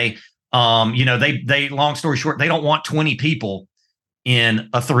 Okay. They long story short, they don't want 20 people in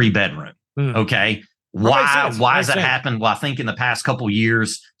a 3-bedroom. Okay. Why has that happened? Well, I think in the past couple of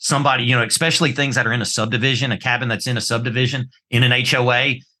years, somebody, especially things that are in a subdivision, a cabin that's in a subdivision in an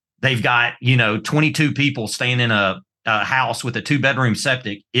HOA, they've got, 22 people staying in a house with a 2-bedroom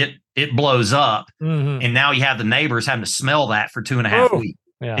septic. It blows up. Mm-hmm. And now you have the neighbors having to smell that for 2.5 weeks.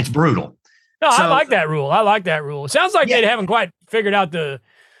 Yeah. It's brutal. No, I like that rule. It sounds like they haven't quite figured out the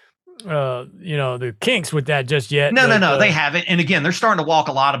kinks with that just yet. No, they haven't. And again, they're starting to walk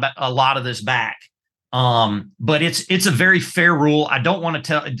a lot of this back. But it's a very fair rule. I don't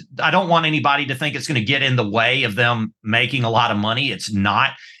want anybody to think it's going to get in the way of them making a lot of money. It's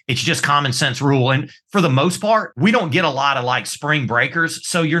not. It's just common sense rule. And for the most part, we don't get a lot of like spring breakers.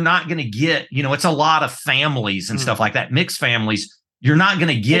 So you're not going to get, it's a lot of families and stuff like that, mixed families. You're not going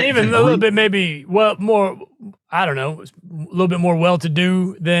to get and even a little bit, maybe more, I don't know, a little bit more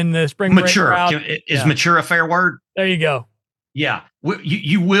well-to-do than the spring mature. Break crowd. Is mature a fair word? There you go. Yeah.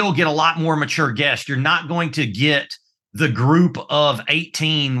 You will get a lot more mature guests. You're not going to get the group of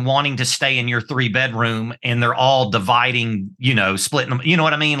 18 wanting to stay in your 3-bedroom and they're all dividing, splitting them. You know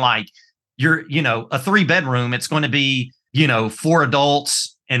what I mean? Like a 3-bedroom, it's going to be, 4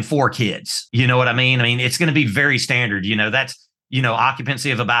 adults and 4 kids. You know what I mean? I mean, it's going to be very standard. That's,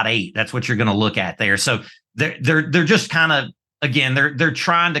 occupancy of about 8. That's what you're going to look at there. So they're just kind of, again, they're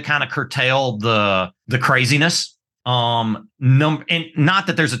trying to kind of curtail the craziness. And not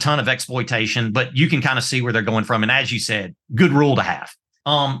that there's a ton of exploitation, but you can kind of see where they're going from. And as you said, good rule to have.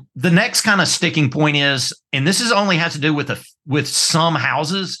 The next kind of sticking point is, and this is only has to do with some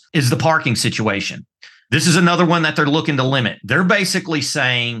houses, is the parking situation. This is another one that they're looking to limit. They're basically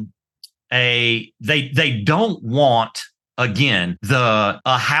saying they don't want, again,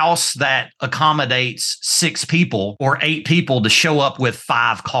 a house that accommodates 6 people or 8 people to show up with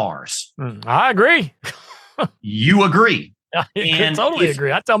 5 cars. I agree. You agree. I totally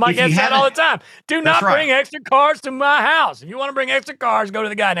agree. I tell my kids that all the time. Do not bring extra cars to my house. If you want to bring extra cars, go to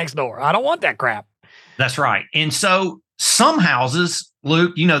the guy next door. I don't want that crap. That's right. And so some houses,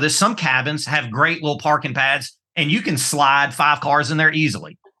 Luke, there's some cabins have great little parking pads and you can slide 5 cars in there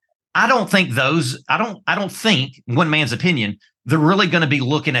easily. I don't think, one man's opinion, they're really going to be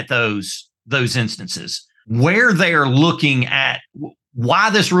looking at those instances. Where they're looking at why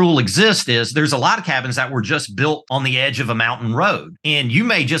this rule exists is there's a lot of cabins that were just built on the edge of a mountain road, and you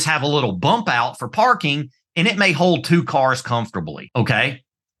may just have a little bump out for parking and it may hold 2 cars comfortably. Okay.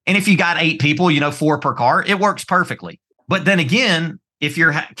 And if you got 8 people, 4 per car, it works perfectly. But then again, if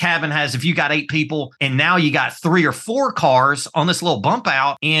your cabin if you got 8 people and now you got 3 or 4 cars on this little bump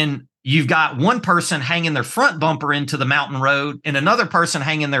out, and you've got one person hanging their front bumper into the mountain road and another person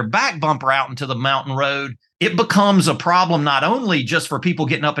hanging their back bumper out into the mountain road, it becomes a problem not only just for people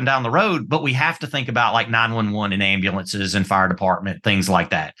getting up and down the road, but we have to think about like 911 and ambulances and fire department, things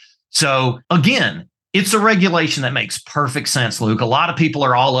like that. So again, it's a regulation that makes perfect sense, Luke. A lot of people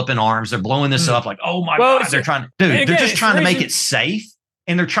are all up in arms. They're blowing this up like, oh my God, they're trying to, they're just trying to make it safe,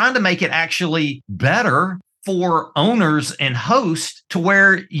 and they're trying to make it actually better for owners and hosts to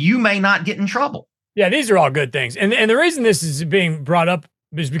where you may not get in trouble. Yeah, these are all good things. And the reason this is being brought up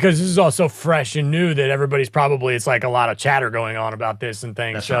is because this is all so fresh and new that everybody's it's like a lot of chatter going on about this and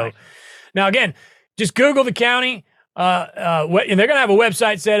things. That's right. Now, again, just Google the county. And they're going to have a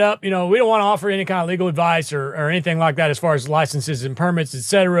website set up. We don't want to offer any kind of legal advice or anything like that as far as licenses and permits, et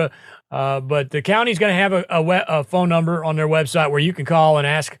cetera. But the county's going to have a phone number on their website where you can call and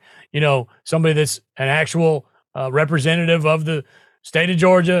ask, somebody that's an actual representative of the state of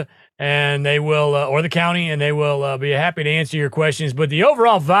Georgia, and they will, or the county, and they will be happy to answer your questions. But the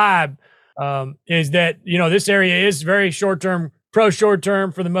overall vibe is that, this area is very short-term,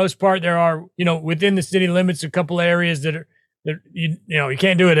 pro-short-term for the most part. There are, within the city limits, a couple of areas that are, you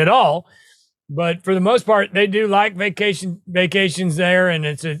can't do it at all. But for the most part, they do like vacations there, and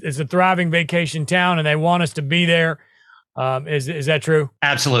it's a thriving vacation town, and they want us to be there. Is that true?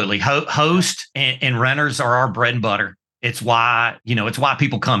 Absolutely. Host and renters are our bread and butter. It's why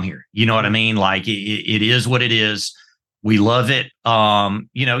people come here. You know what I mean? Like it is what it is. We love it. Can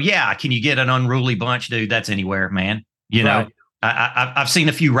you get an unruly bunch, dude? That's anywhere, man. Right. I've seen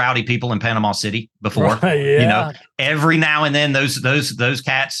a few rowdy people in Panama City before. Right, yeah. Every now and then those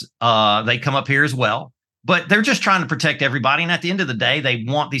cats they come up here as well. But they're just trying to protect everybody. And at the end of the day, they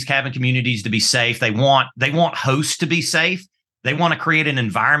want these cabin communities to be safe. They want hosts to be safe. They want to create an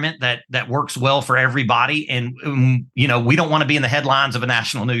environment that works well for everybody. And we don't want to be in the headlines of a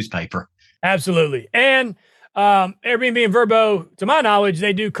national newspaper. Absolutely. And Airbnb and Vrbo, to my knowledge,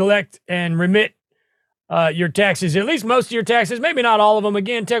 they do collect and remit your taxes, at least most of your taxes, maybe not all of them.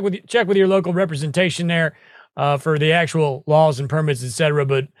 Again, check with your local representation there for the actual laws and permits, etc.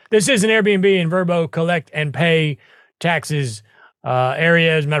 But this is an Airbnb and Vrbo collect and pay taxes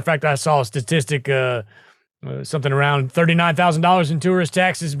area. As a matter of fact, I saw a statistic, something around $39,000 in tourist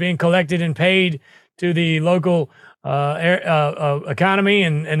taxes being collected and paid to the local economy,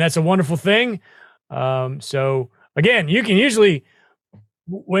 and that's a wonderful thing. So again, you can usually,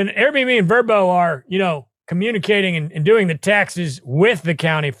 when Airbnb and Vrbo are, communicating and doing the taxes with the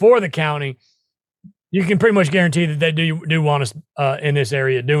county for the county, you can pretty much guarantee that they do want us in this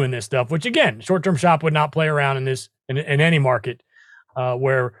area doing this stuff, which again, short-term shop would not play around in any market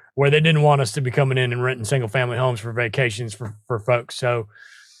where they didn't want us to be coming in and renting single-family homes for vacations for folks. So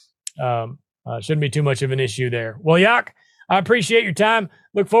shouldn't be too much of an issue there. Well, Yak, I appreciate your time.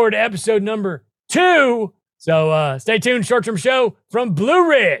 Look forward to episode number 2. So stay tuned. Short-term show from Blue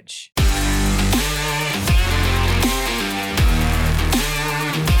Ridge.